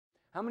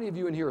How many of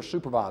you in here are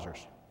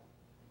supervisors?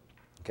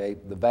 Okay,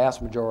 the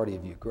vast majority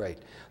of you. Great.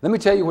 Let me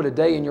tell you what a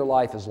day in your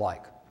life is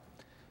like.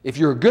 If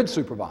you're a good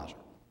supervisor,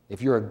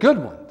 if you're a good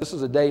one, this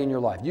is a day in your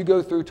life. You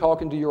go through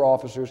talking to your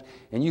officers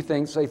and you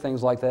say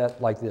things like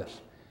that, like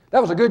this.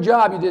 That was a good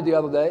job you did the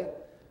other day.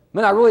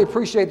 Man, I really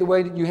appreciate the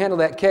way that you handled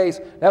that case.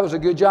 That was a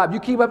good job.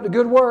 You keep up the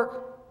good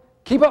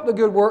work. Keep up the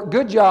good work.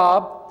 Good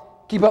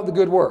job. Keep up the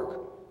good work.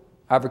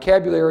 Our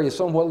vocabulary is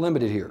somewhat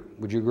limited here.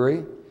 Would you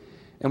agree?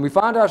 And we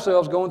find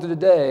ourselves going through the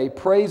day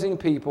praising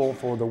people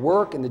for the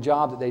work and the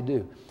job that they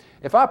do.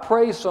 If I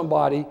praise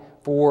somebody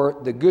for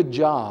the good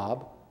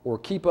job or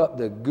keep up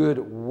the good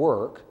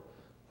work,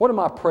 what am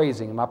I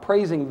praising? Am I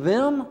praising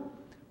them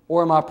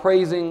or am I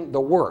praising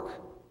the work?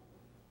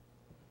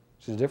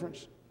 See the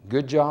difference?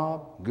 Good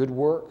job, good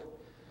work.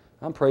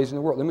 I'm praising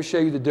the work. Let me show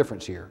you the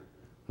difference here.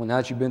 Well, now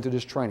that you've been through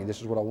this training,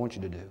 this is what I want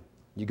you to do.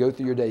 You go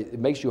through your day. It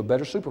makes you a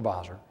better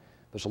supervisor,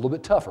 but it's a little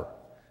bit tougher.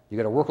 You've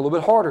got to work a little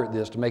bit harder at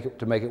this to make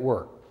it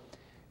work.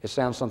 It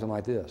sounds something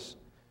like this.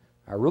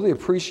 I really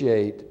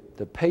appreciate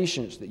the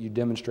patience that you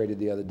demonstrated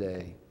the other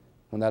day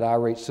when that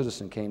irate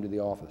citizen came to the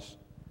office.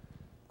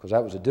 Because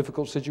that was a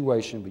difficult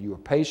situation, but you were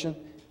patient,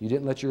 you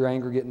didn't let your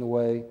anger get in the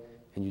way,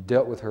 and you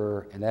dealt with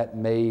her, and that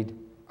made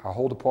our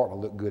whole department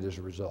look good as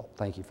a result.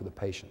 Thank you for the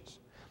patience.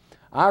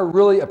 I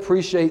really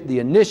appreciate the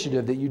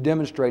initiative that you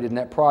demonstrated in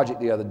that project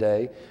the other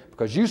day,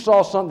 because you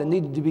saw something that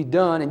needed to be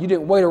done and you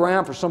didn't wait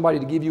around for somebody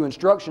to give you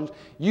instructions.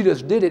 You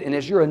just did it, and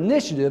it's your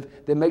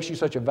initiative that makes you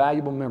such a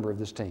valuable member of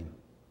this team.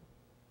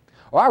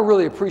 Or I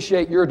really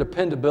appreciate your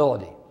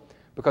dependability,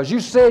 because you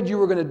said you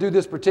were going to do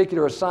this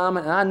particular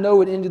assignment, and I know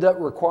it ended up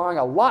requiring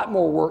a lot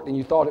more work than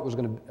you thought it was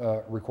going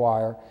to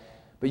require,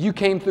 but you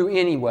came through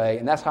anyway,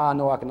 and that's how I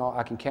know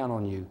I can count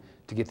on you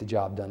to get the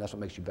job done. That's what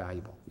makes you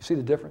valuable. You see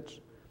the difference?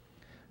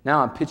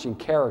 Now I'm pitching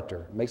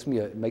character. It makes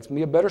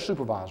me a better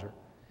supervisor.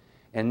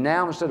 And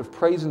now instead of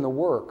praising the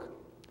work,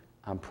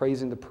 I'm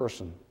praising the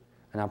person.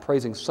 And I'm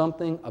praising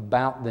something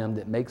about them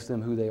that makes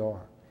them who they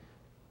are.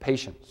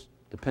 Patience,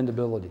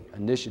 dependability,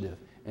 initiative,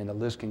 and the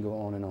list can go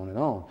on and on and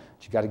on.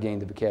 But you've got to gain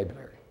the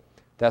vocabulary.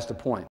 That's the point.